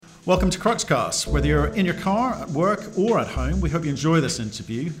Welcome to Cruxcast. Whether you're in your car, at work, or at home, we hope you enjoy this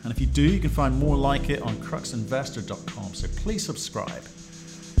interview. And if you do, you can find more like it on cruxinvestor.com. So please subscribe.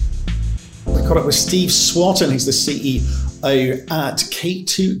 We caught up with Steve Swatton. He's the CEO at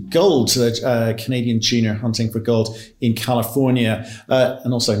K2 Gold, a Canadian junior hunting for gold in California,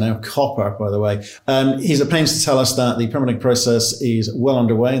 and also now copper, by the way. He's at pains to tell us that the permitting process is well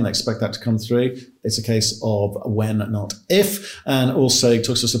underway and they expect that to come through. It's a case of when, not if, and also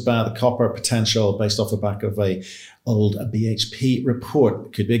talks to us about the copper potential based off the back of a old BHP report.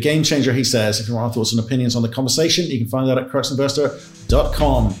 It could be a game changer, he says. If you want our thoughts and opinions on the conversation, you can find that at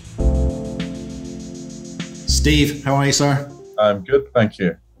cruxinvestor.com. Steve, how are you, sir? I'm good, thank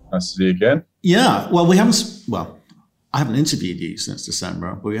you. Nice to see you again. Yeah, well, I haven't interviewed you since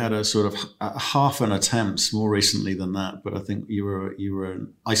December, but we had a sort of half an attempt more recently than that. But I think you were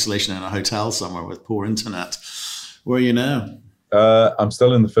in isolation in a hotel somewhere with poor internet. Where are you now? I'm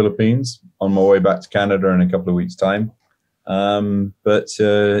still in the Philippines, on my way back to Canada in a couple of weeks' time. But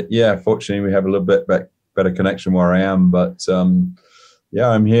fortunately, we have a little bit better connection where I am. But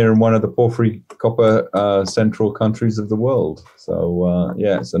I'm here in one of the porphyry copper central countries of the world. So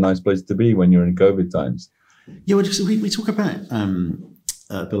it's a nice place to be when you're in COVID times. Yeah, we talk about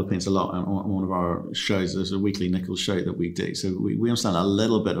Philippines a lot on one of our shows. There's a weekly nickel show that we do. So we understand a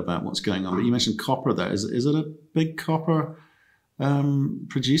little bit about what's going on. But you mentioned copper there. Is it a big copper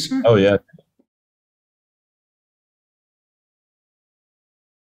producer? Oh, yeah.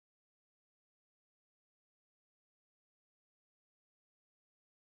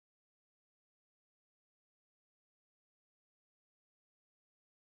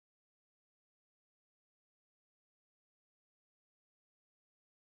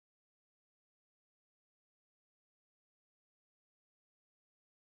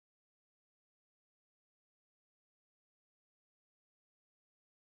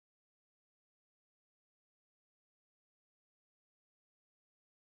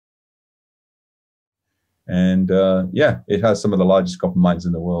 And it has some of the largest copper mines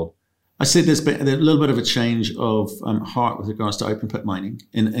in the world. I see there's been a little bit of a change of heart with regards to open pit mining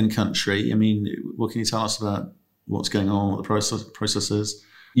in country. I mean, what can you tell us about what's going on, what the process is?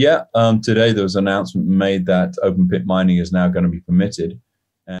 Yeah, today there was an announcement made that open pit mining is now going to be permitted.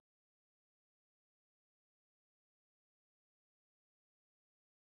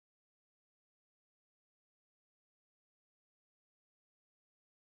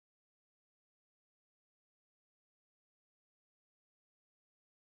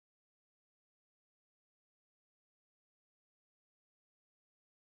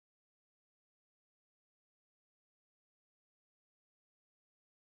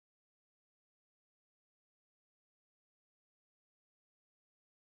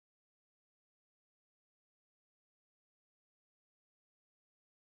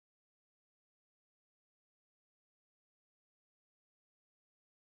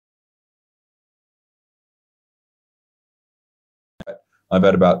 I've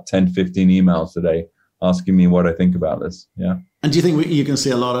had about 10, 15 emails today asking me what I think about this. Yeah. And do you think you can see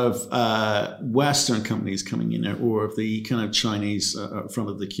a lot of Western companies coming in there, or of the kind of Chinese front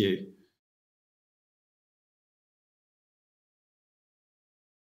of the queue?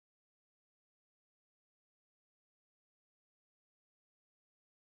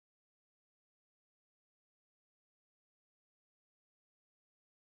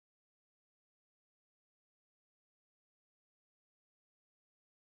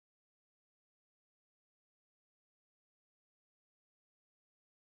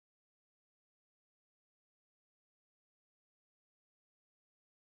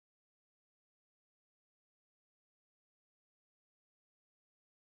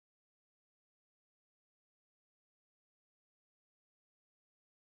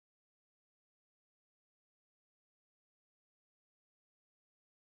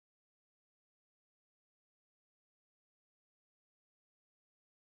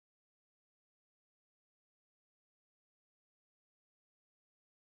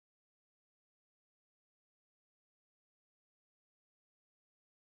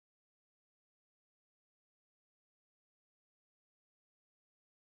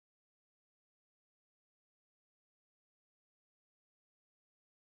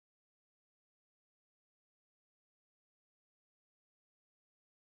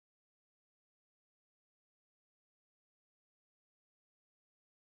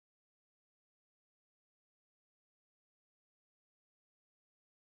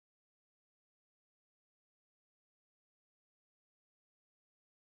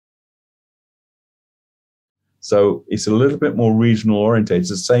 So it's a little bit more regional oriented. It's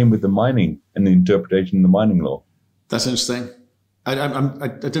the same with the mining and the interpretation of the mining law. That's interesting. I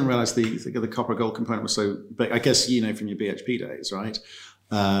didn't realize the copper gold component was so big. I guess you know from your BHP days, right?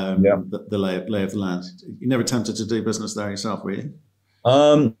 Yeah. The lay of the land. You never tempted to do business there yourself, were you?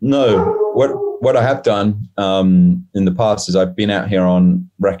 No. What I have done in the past is I've been out here on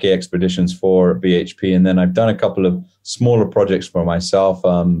recce expeditions for BHP, and then I've done a couple of smaller projects for myself,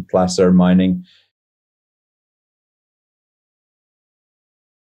 placer mining.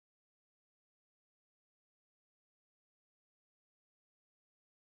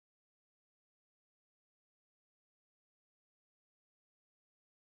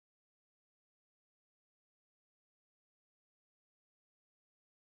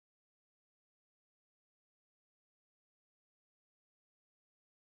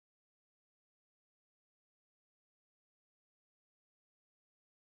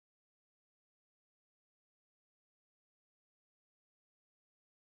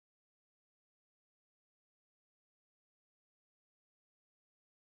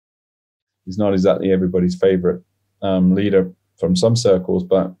 He's not exactly everybody's favorite leader from some circles,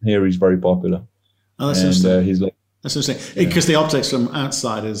 but here he's very popular. Oh, that's And interesting. he's like, That's interesting because the optics from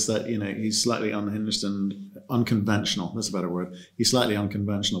outside is that you know he's slightly unhinged and unconventional. That's a better word. He's slightly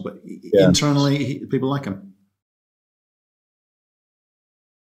unconventional, but yeah. internally, people like him.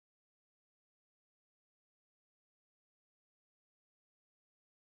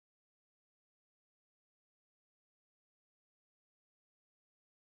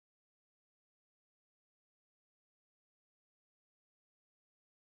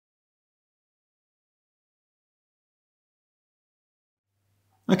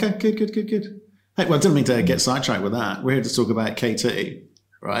 Okay, good, good, good, good. Hey, well, I didn't mean to get sidetracked with that. We're here to talk about KT,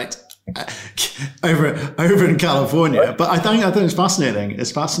 right? Over in California, but I think it's fascinating.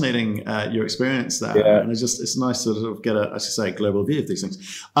 It's fascinating your experience there, Yeah. and it's nice to sort of get a, as you say, global view of these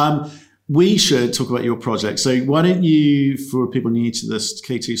things. We should talk about your project. So why don't you, for people new to this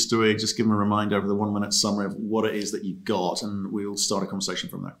KT story, just give them a reminder over the 1 minute summary of what it is that you've got, and we'll start a conversation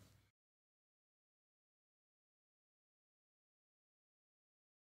from there.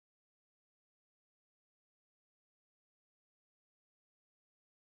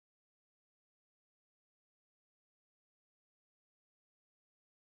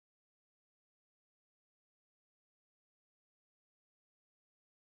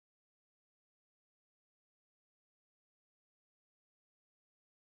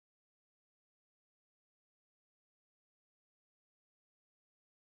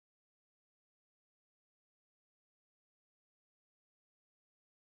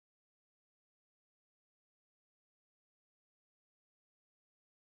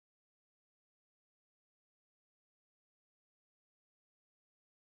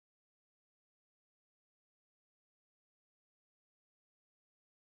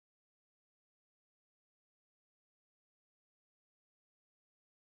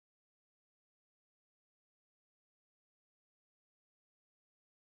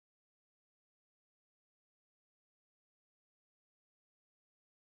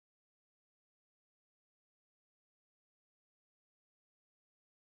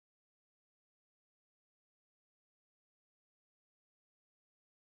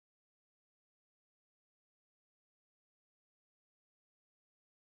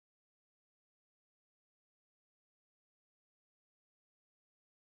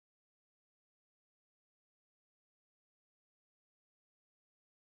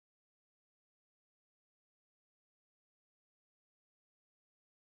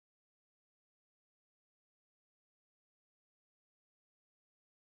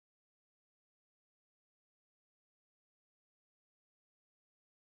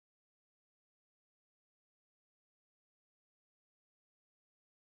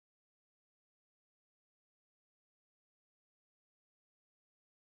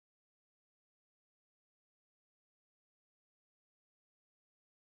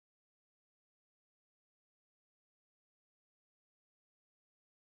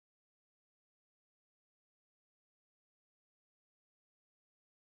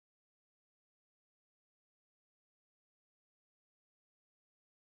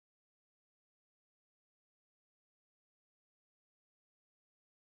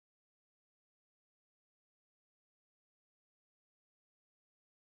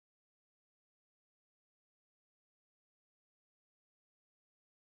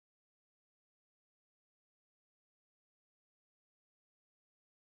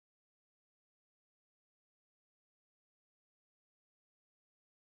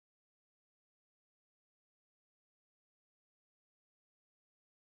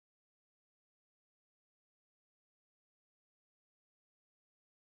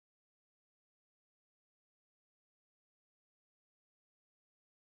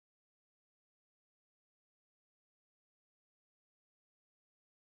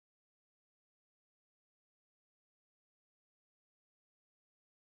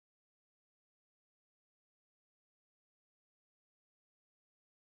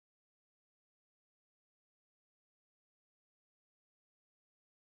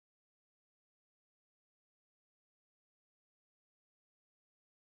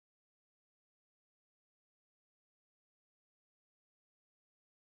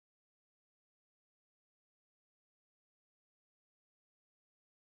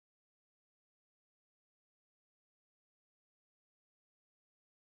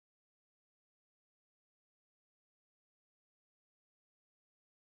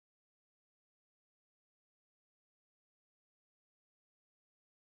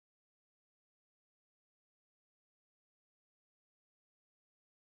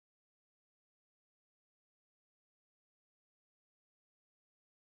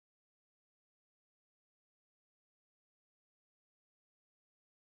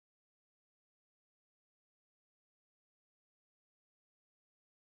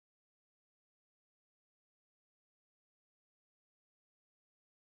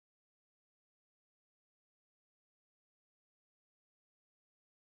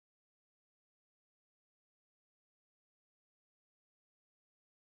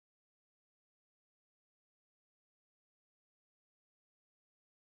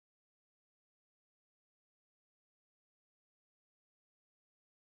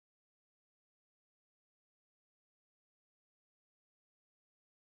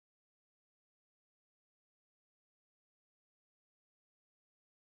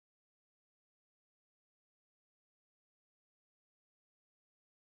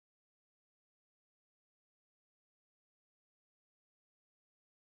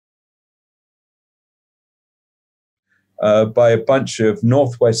 by a bunch of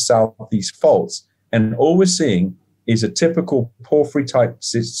northwest southeast faults, and all we're seeing is a typical porphyry type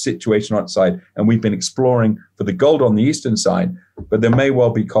situation outside, and we've been exploring for the gold on the eastern side, but there may well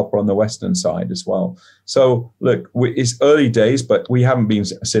be copper on the western side as well. So look, it's early days, but we haven't been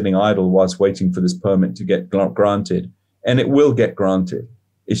sitting idle whilst waiting for this permit to get granted, and it will get granted.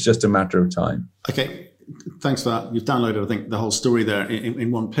 It's just a matter of time. Okay, thanks for that. You've downloaded, I think, the whole story there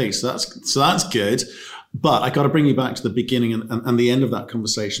in one piece. So that's good. But I got to bring you back to the beginning and the end of that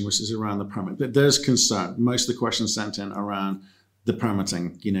conversation, which is around the permit. There's concern. Most of the questions sent in around the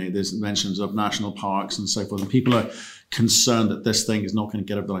permitting. You know, there's mentions of national parks and so forth, and people are concerned that this thing is not going to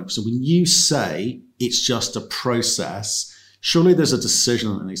get over the line. So when you say it's just a process, surely there's a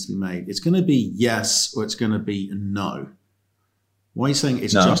decision that needs to be made. It's going to be yes or it's going to be no. Why are you saying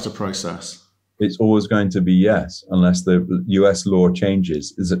it's just a process? It's always going to be yes, unless the US law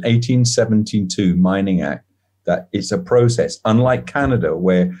changes. There's an 1872 Mining Act that it's a process, unlike Canada,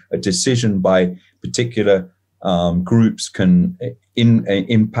 where a decision by particular groups can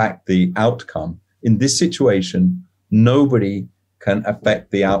impact the outcome. In this situation, nobody can affect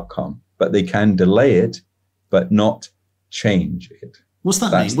the outcome, but they can delay it, but not change it. What's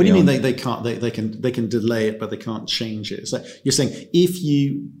that mean? What do you mean they can't? They can delay it, but they can't change it. So you're saying if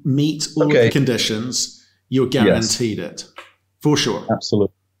you meet all of the conditions, you're guaranteed it for sure.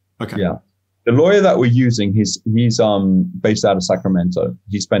 Absolutely. Okay. Yeah. The lawyer that we're using, he's based out of Sacramento.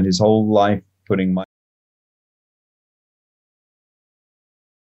 He spent his whole life putting my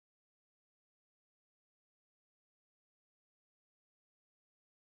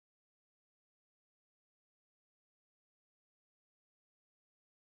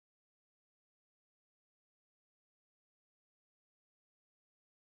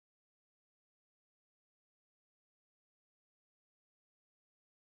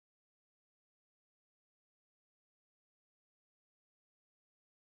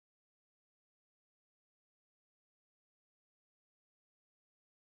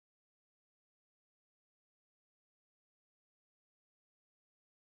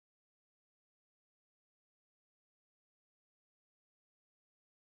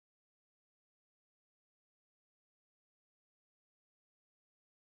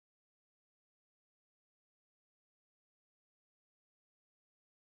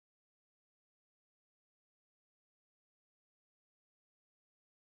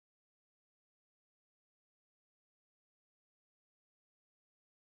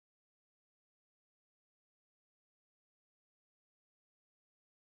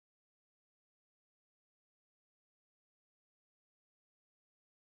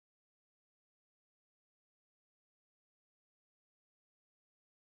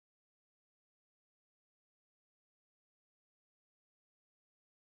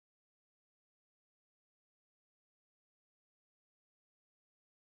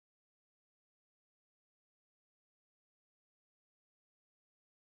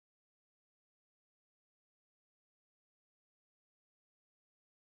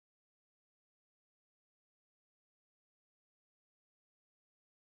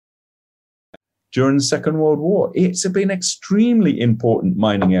during the Second World War. It's been an extremely important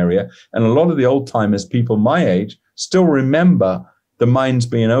mining area. And a lot of the old timers, people my age, still remember the mines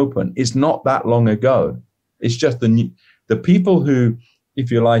being open. It's not that long ago. It's just the people who,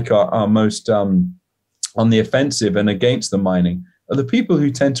 if you like, are most on the offensive and against the mining are the people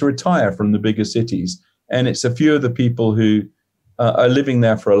who tend to retire from the bigger cities. And it's a few of the people who are living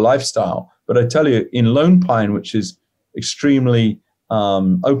there for a lifestyle. But I tell you, in Lone Pine, which is extremely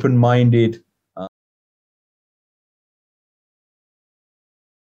open-minded,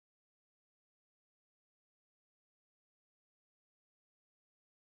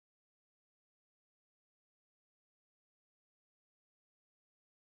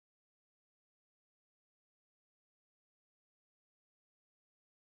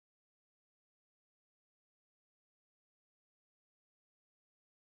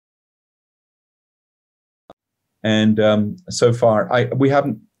 and so far, we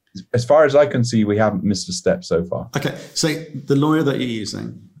haven't, as far as I can see, we haven't missed a step so far. Okay, so the lawyer that you're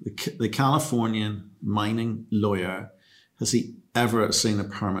using, the Californian mining lawyer, has he ever seen a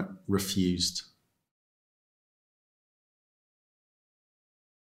permit refused?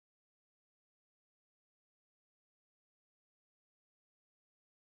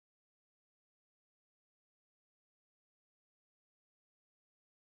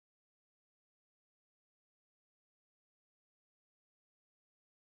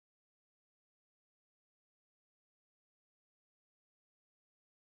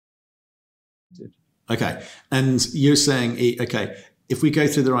 Okay, and you're saying, okay, if we go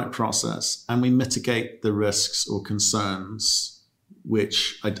through the right process and we mitigate the risks or concerns,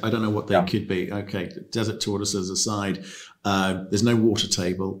 which I don't know what they could be. Okay, desert tortoises aside, there's no water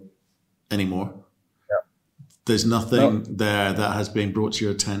table anymore. There's nothing there that has been brought to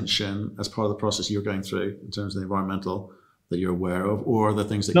your attention as part of the process you're going through in terms of the environmental that you're aware of, or the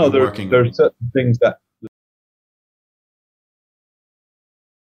things that you're working on? There are certain things that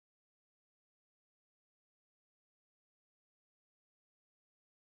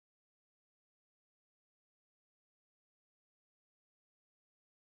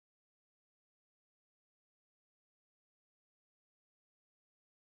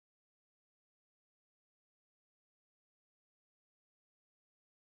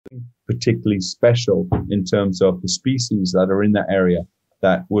particularly special in terms of the species that are in that area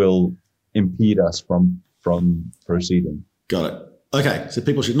that will impede us from proceeding. Got it. Okay, so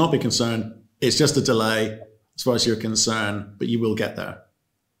people should not be concerned. It's just a delay as far as you're concerned, but you will get there.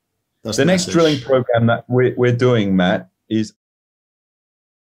 That's the next drilling program that we're doing, Matt, is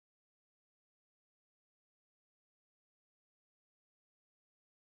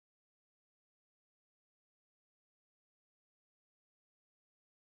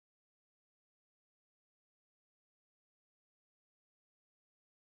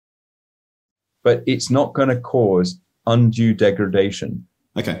but it's not going to cause undue degradation.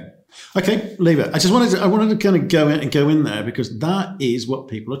 Okay, leave it. I wanted to kind of go in there because that is what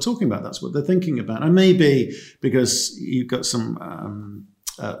people are talking about. That's what they're thinking about, and maybe because you've got some,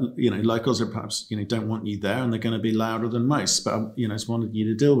 locals that perhaps don't want you there, and they're going to be louder than most. But just wanted you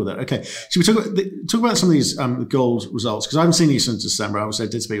to deal with it. Okay, should we talk about some of these gold results? Because I haven't seen you since December. Obviously, I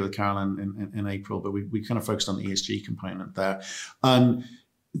did speak with Carolyn in April, but we kind of focused on the ESG component there.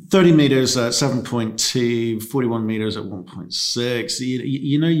 30 meters at 7.2, 41 meters at 1.6.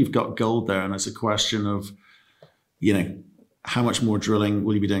 You've got gold there, and it's a question of, how much more drilling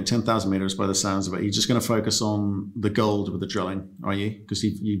will you be doing? 10,000 meters by the sounds of it. You're just going to focus on the gold with the drilling, are you? Because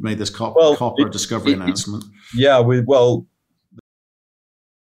you've made this copper discovery announcement. Yeah,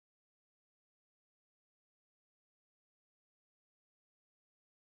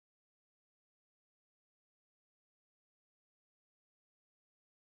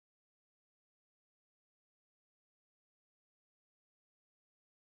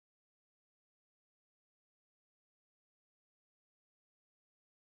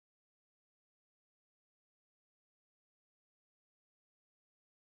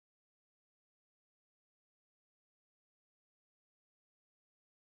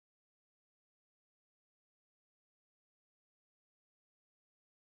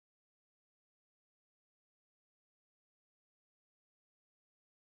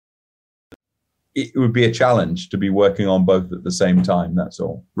 it would be a challenge to be working on both at the same time. That's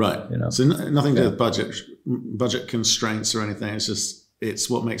all. Right. So nothing to do with budget constraints or anything. It's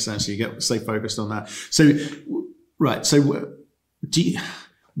what makes sense. You stay focused on that. So, right. So,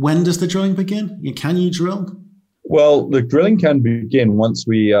 when does the drilling begin? Can you drill? Well, the drilling can begin once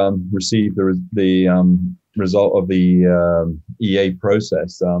we receive the result of the EA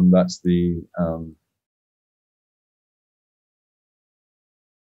process. That's the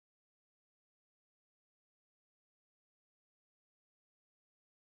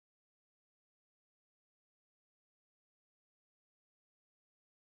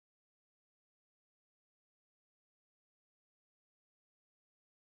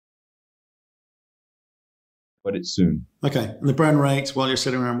but it's soon. Okay. And the burn rate while you're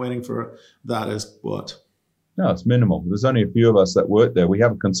sitting around waiting for that is what? No, it's minimal. There's only a few of us that work there. We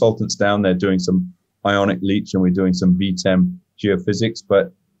have consultants down there doing some ionic leach, and we're doing some VTEM geophysics.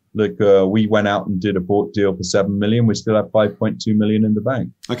 But look, we went out and did a bought deal for 7 million. We still have 5.2 million in the bank.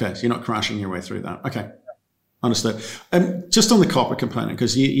 Okay. So you're not crashing your way through that. Okay. Understood. Just on the copper component,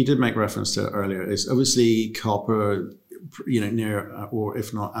 because you did make reference to it earlier, is obviously copper, near or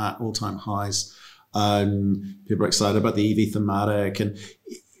if not at all-time highs. People are excited about the EV thematic, and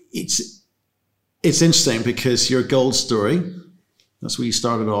it's interesting because your gold story, that's where you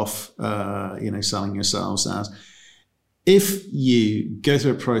started off, selling yourselves as. If you go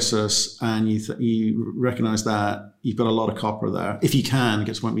through a process and you recognize that you've got a lot of copper there, if you can,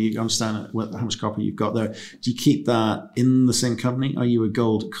 get to the point where you understand how much copper you've got there, do you keep that in the same company? Are you a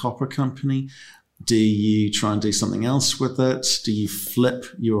gold copper company? Do you try and do something else with it? Do you flip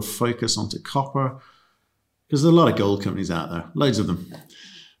your focus onto copper? Because there are a lot of gold companies out there, loads of them.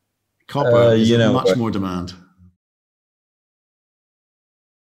 Copper is much more demand.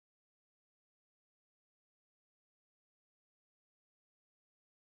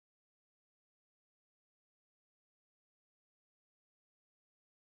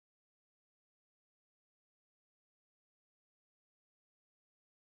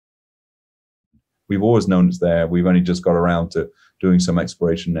 we've always known it's there. We've only just got around to doing some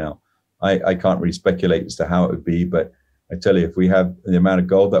exploration now. I can't really speculate as to how it would be, but I tell you, if we have the amount of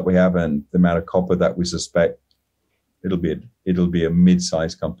gold that we have and the amount of copper that we suspect, it'll be a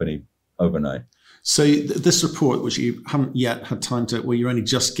mid-sized company overnight. So this report, which you haven't yet had time to, where you're only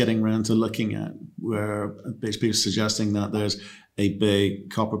just getting around to looking at, where BHP is suggesting that there's a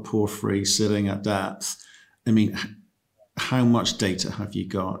big copper porphyry sitting at depth. I mean, how much data have you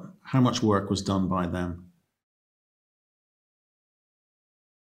got? How much work was done by them?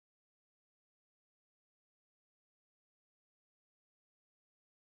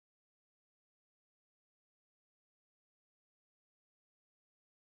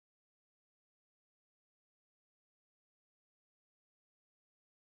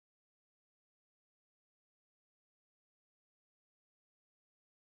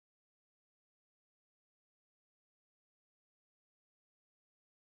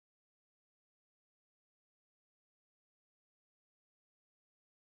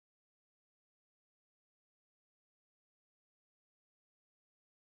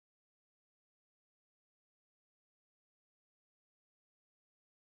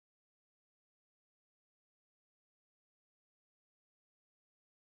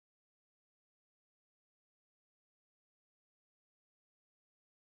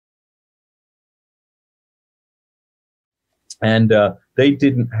 And they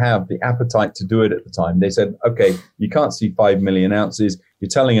didn't have the appetite to do it at the time. They said, okay, you can't see 5 million ounces. You're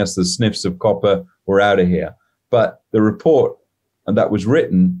telling us the sniffs of copper. We're out of here. But the report that was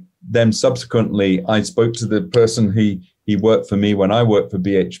written, then subsequently, I spoke to the person he worked for me when I worked for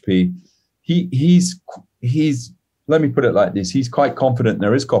BHP. He's let me put it like this. He's quite confident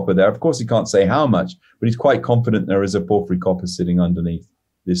there is copper there. Of course, he can't say how much, but he's quite confident there is a porphyry copper sitting underneath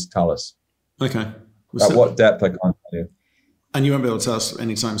this talus. Okay. At what depth, I can't tell you. And you won't be able to tell us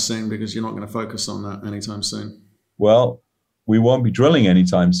anytime soon because you're not going to focus on that anytime soon. Well, we won't be drilling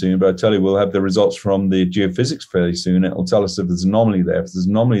anytime soon, but I tell you, we'll have the results from the geophysics fairly soon. It'll tell us if there's an anomaly there. If there's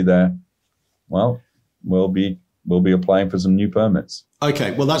an anomaly there, well, we'll be applying for some new permits.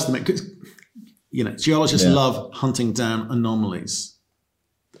 Okay, well, that's geologists love hunting down anomalies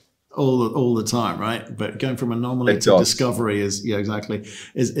all the time, right? But going from anomaly to discovery is another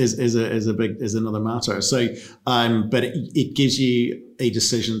matter. So, but it gives you a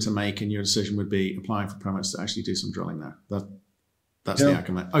decision to make, and your decision would be applying for permits to actually do some drilling there. That's the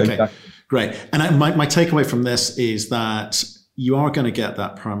outcome. Okay, exactly. Great. And my takeaway from this is that you are going to get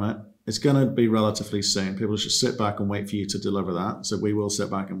that permit. It's going to be relatively soon. People should sit back and wait for you to deliver that. So we will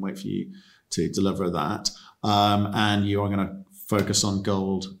sit back and wait for you to deliver that. And you are going to focus on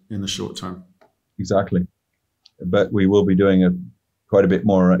gold in the short term. Exactly. But we will be doing quite a bit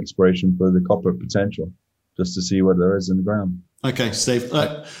more exploration for the copper potential, just to see what there is in the ground. Okay, Steve.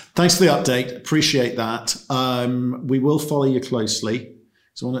 Thanks for the update. Appreciate that. We will follow you closely.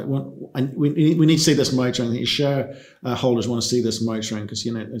 So we need to see this motoring. Your shareholders want to see this motoring because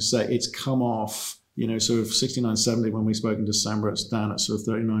it's come off. Sort of 69.70 when we spoke in December. It's down at sort of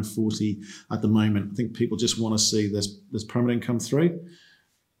 39.40 at the moment. I think people just want to see this permitting come through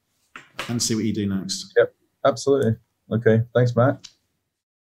and see what you do next. Yep, absolutely. Okay, thanks, Matt.